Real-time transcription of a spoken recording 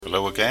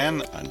Hello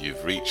again, and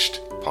you've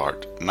reached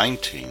part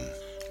 19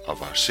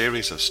 of our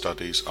series of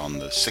studies on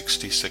the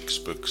 66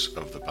 books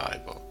of the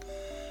Bible.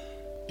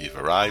 You've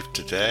arrived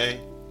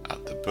today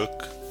at the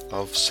Book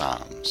of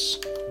Psalms,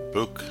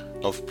 Book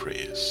of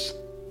Praise.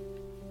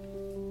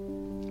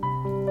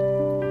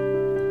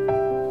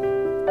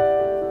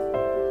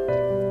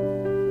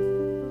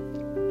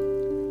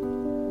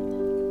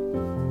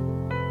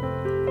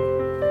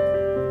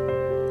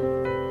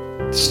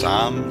 The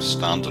Psalms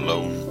stand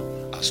alone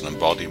as an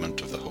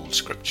embodiment of the whole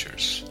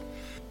Scriptures.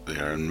 They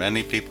are in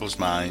many people's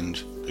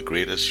mind the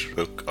greatest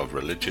book of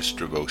religious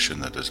devotion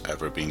that has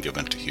ever been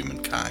given to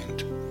humankind.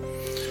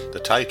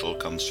 The title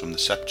comes from the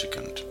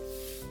Septuagint.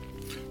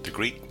 The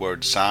Greek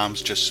word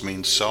psalms just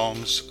means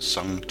songs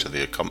sung to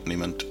the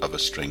accompaniment of a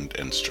stringed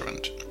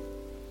instrument.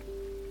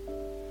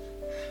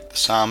 The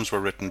psalms were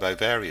written by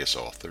various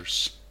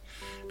authors.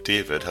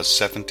 David has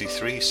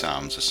 73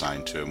 psalms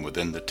assigned to him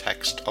within the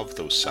text of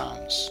those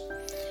psalms.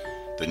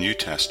 The New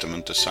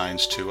Testament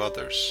assigns two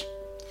others.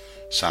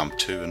 Psalm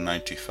 2 and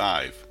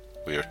 95,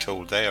 we are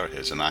told they are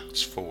his in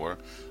Acts 4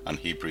 and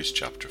Hebrews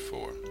chapter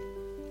 4.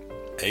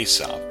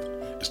 Asaph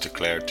is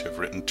declared to have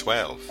written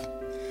 12.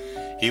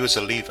 He was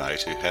a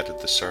Levite who headed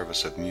the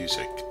service of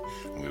music,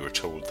 and we were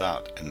told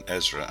that in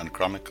Ezra and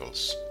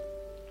Chronicles.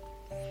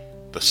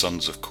 The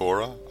sons of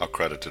Korah are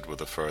credited with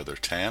a further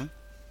 10,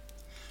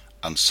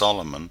 and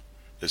Solomon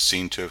is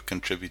seen to have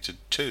contributed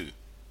 2.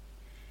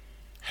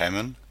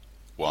 Heman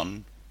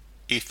 1,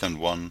 Ethan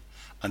 1,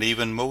 and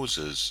even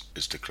Moses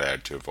is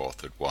declared to have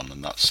authored 1,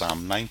 and that's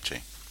Psalm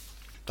 90.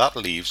 That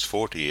leaves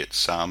 48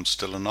 psalms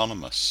still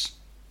anonymous.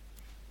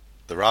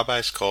 The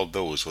rabbis called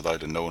those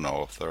without a known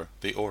author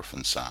the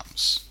orphan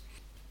psalms.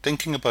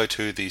 Thinking about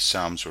who these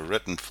psalms were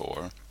written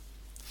for,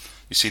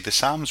 you see, the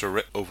psalms were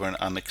written over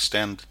an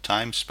extended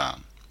time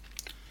span.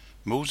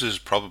 Moses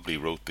probably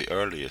wrote the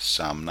earliest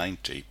Psalm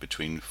 90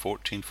 between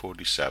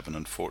 1447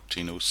 and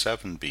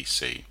 1407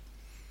 BC.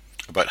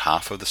 About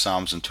half of the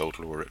psalms in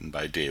total were written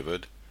by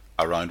David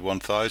around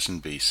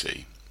 1000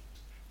 BC.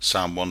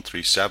 Psalm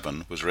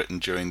 137 was written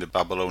during the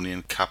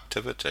Babylonian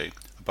captivity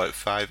about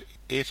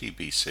 580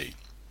 BC.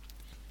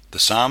 The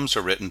psalms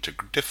are written to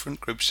different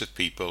groups of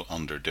people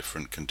under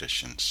different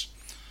conditions.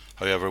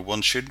 However,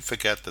 one shouldn't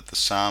forget that the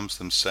psalms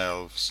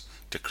themselves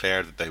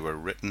declare that they were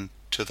written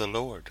to the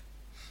Lord.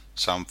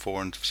 Psalm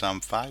 4 and Psalm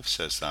 5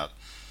 says that,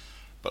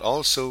 but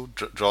also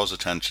draws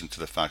attention to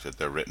the fact that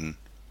they're written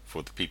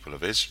for the people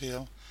of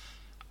Israel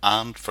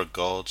and for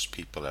God's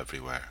people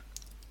everywhere.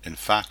 In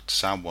fact,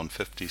 Psalm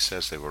 150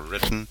 says they were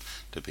written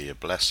to be a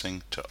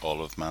blessing to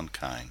all of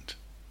mankind.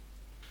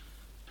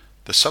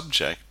 The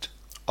subject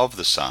of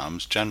the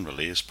Psalms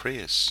generally is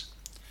praise.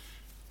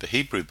 The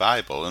Hebrew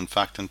Bible, in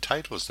fact,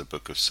 entitles the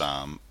book of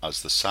Psalm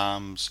as the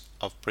Psalms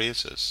of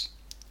Praises.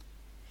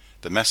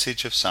 The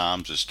message of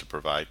Psalms is to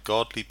provide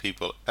godly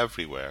people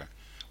everywhere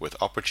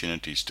with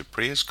opportunities to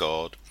praise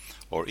God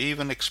or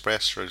even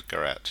express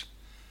regret,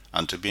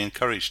 and to be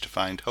encouraged to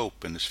find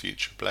hope in his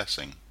future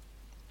blessing.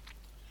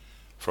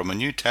 From a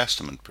New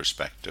Testament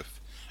perspective,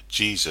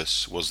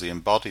 Jesus was the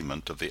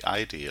embodiment of the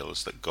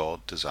ideals that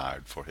God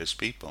desired for his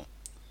people.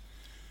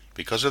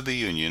 Because of the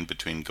union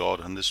between God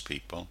and his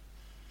people,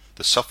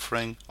 the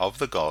suffering of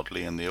the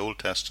godly in the Old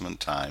Testament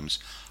times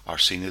are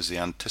seen as the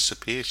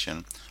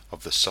anticipation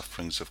of the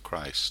sufferings of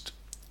Christ.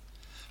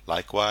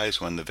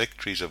 Likewise, when the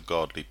victories of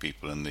godly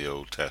people in the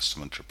Old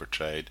Testament are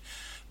portrayed,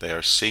 they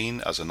are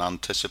seen as an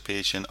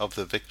anticipation of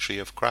the victory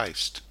of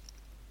Christ.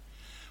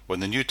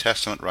 When the New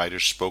Testament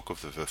writers spoke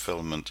of the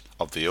fulfillment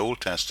of the Old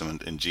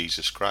Testament in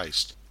Jesus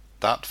Christ,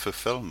 that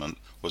fulfillment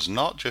was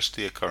not just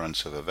the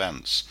occurrence of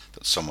events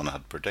that someone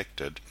had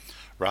predicted.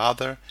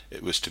 Rather,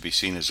 it was to be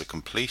seen as a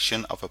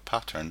completion of a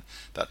pattern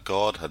that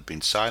God had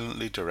been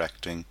silently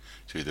directing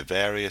through the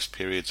various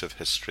periods of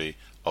history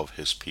of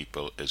his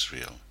people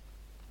Israel.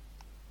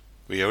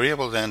 We are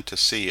able then to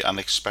see and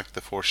expect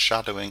the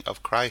foreshadowing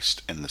of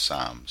Christ in the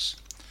Psalms.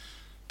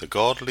 The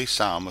godly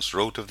psalmist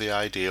wrote of the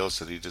ideals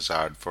that he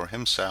desired for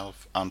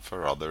himself and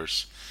for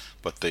others,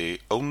 but the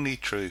only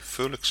true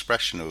full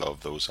expression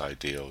of those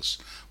ideals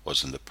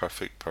was in the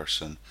perfect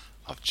person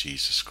of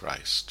Jesus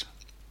Christ.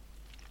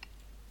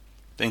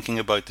 Thinking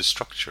about the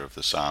structure of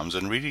the Psalms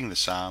and reading the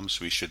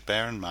Psalms, we should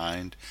bear in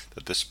mind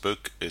that this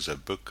book is a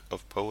book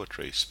of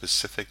poetry,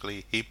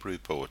 specifically Hebrew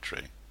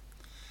poetry.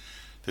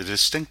 The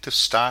distinctive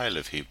style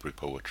of Hebrew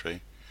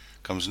poetry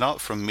comes not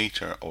from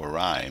meter or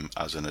rhyme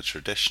as in a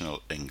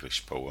traditional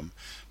English poem,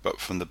 but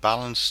from the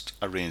balanced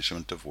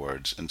arrangement of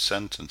words in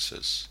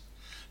sentences.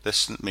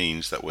 This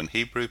means that when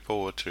Hebrew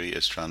poetry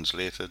is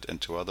translated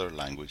into other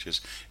languages,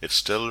 it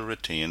still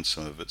retains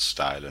some of its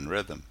style and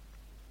rhythm.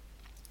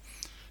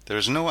 There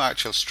is no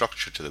actual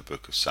structure to the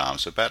book of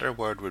Psalms. A better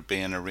word would be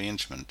an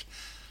arrangement,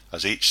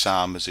 as each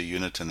psalm is a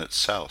unit in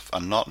itself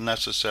and not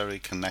necessarily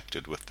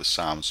connected with the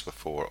psalms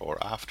before or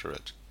after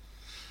it.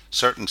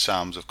 Certain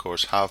psalms, of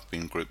course, have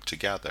been grouped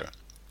together.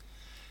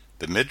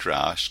 The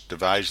Midrash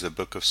divides the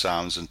book of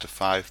Psalms into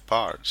 5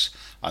 parts,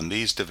 and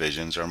these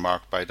divisions are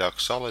marked by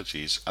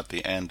doxologies at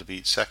the end of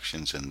each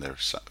section in their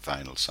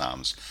final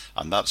psalms,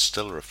 and that's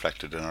still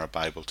reflected in our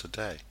Bible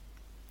today.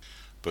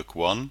 Book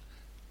 1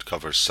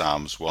 covers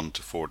Psalms 1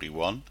 to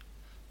 41,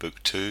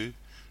 Book 2,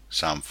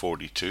 Psalm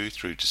 42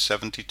 through to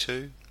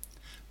 72,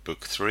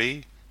 Book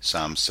 3,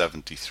 Psalm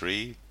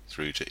 73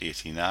 through to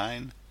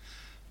 89,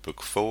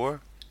 Book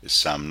 4 is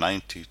Psalm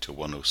 90 to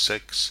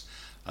 106,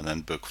 and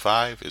then Book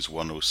 5 is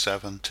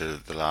 107 to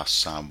the last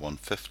Psalm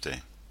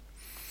 150.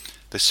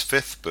 This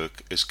 5th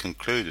book is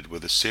concluded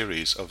with a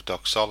series of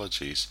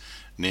doxologies,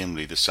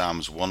 namely the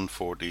Psalms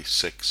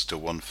 146 to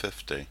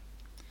 150.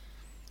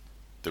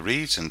 The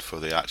reason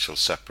for the actual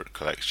separate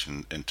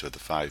collection into the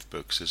 5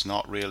 books is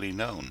not really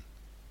known.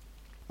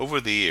 Over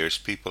the years,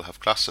 people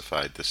have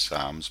classified the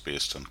Psalms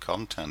based on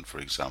content, for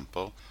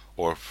example,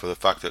 or for the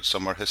fact that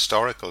some are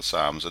historical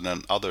Psalms and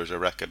then others are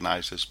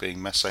recognized as being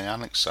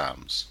messianic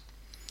Psalms.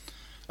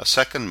 A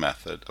second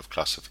method of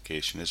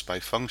classification is by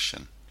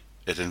function.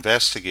 It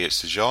investigates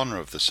the genre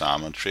of the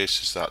psalm and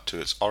traces that to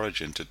its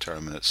origin to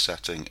determine its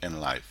setting in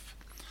life.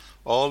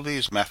 All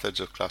these methods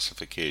of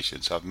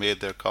classifications have made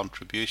their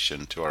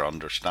contribution to our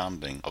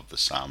understanding of the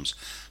Psalms,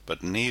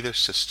 but neither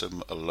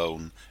system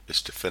alone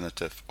is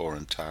definitive or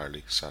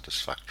entirely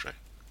satisfactory.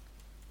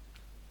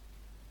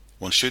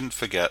 One shouldn't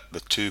forget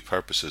the 2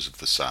 purposes of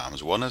the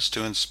Psalms. One is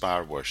to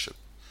inspire worship.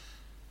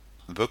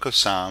 The book of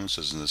Psalms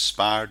is an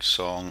inspired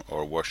song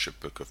or worship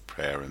book of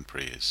prayer and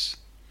praise.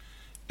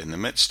 In the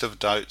midst of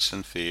doubts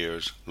and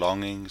fears,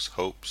 longings,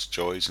 hopes,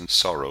 joys and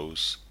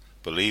sorrows,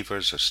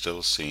 believers are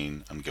still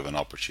seen and given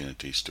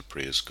opportunities to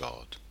praise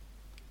God.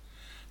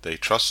 They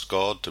trust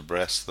God to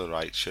bless the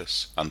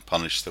righteous and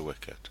punish the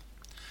wicked.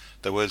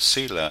 The word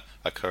Selah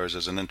occurs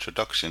as an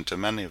introduction to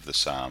many of the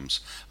Psalms,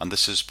 and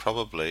this is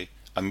probably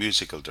a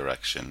musical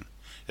direction.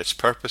 Its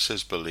purpose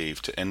is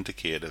believed to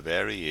indicate a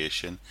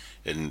variation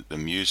in the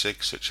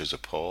music, such as a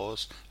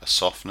pause, a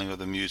softening of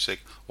the music,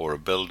 or a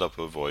build-up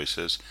of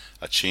voices,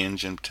 a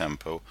change in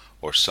tempo,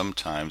 or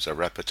sometimes a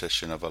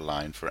repetition of a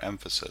line for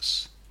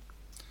emphasis.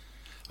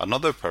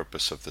 Another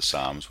purpose of the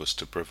Psalms was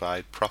to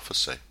provide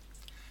prophecy.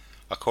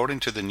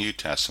 According to the New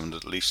Testament,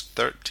 at least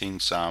 13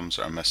 Psalms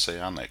are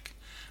messianic.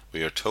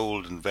 We are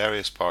told in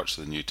various parts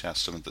of the New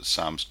Testament that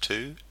Psalms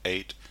 2,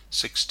 8,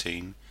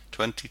 16,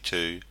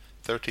 22,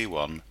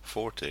 31,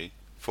 40,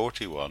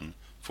 41,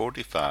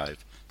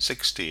 45,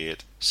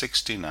 68,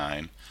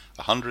 69,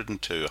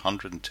 102,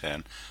 110,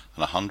 and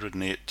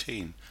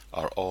 118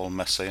 are all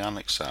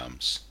messianic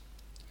psalms.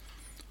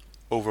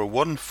 Over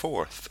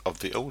 1/4 of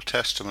the Old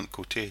Testament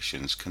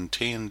quotations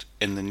contained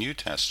in the New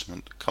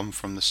Testament come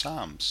from the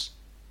Psalms.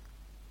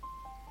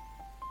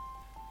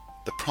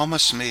 The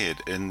promise made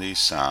in these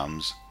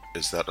psalms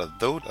is that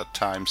although at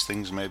times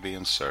things may be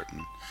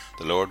uncertain,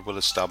 the Lord will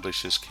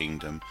establish His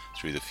kingdom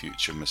through the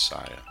future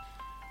Messiah.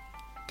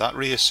 That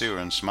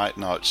reassurance might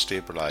not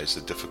stabilize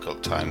the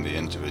difficult time the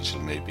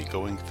individual may be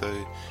going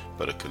through,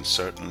 but it can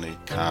certainly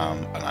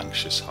calm an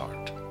anxious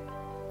heart.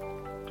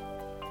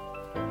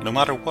 No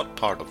matter what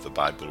part of the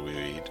Bible we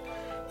read,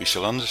 we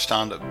shall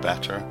understand it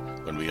better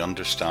when we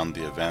understand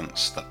the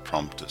events that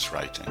prompt its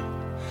writing.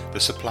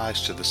 This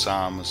applies to the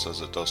Psalms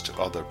as it does to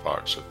other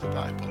parts of the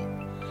Bible.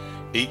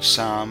 Each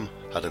psalm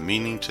had a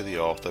meaning to the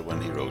author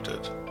when he wrote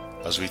it.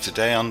 As we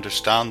today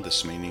understand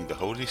this meaning, the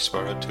Holy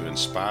Spirit who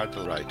inspired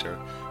the writer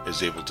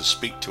is able to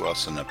speak to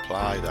us and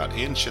apply that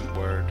ancient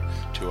word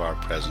to our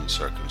present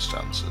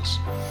circumstances.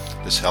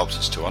 This helps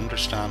us to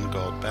understand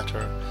God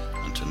better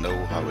and to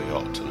know how we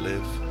ought to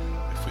live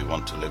if we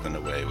want to live in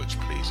a way which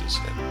pleases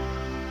Him.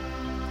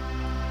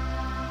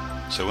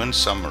 So in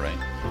summary,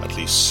 at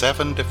least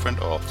 7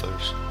 different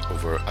authors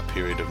over a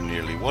period of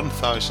nearly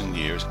 1,000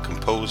 years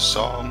composed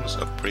songs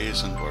of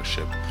praise and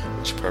worship,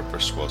 which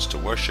purpose was to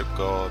worship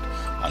God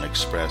and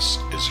express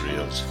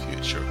Israel's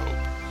future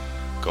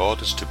hope.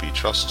 God is to be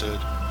trusted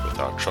with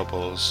our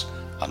troubles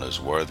and is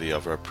worthy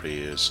of our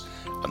praise,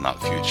 and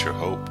that future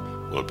hope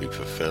will be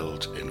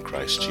fulfilled in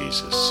Christ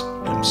Jesus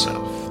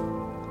Himself.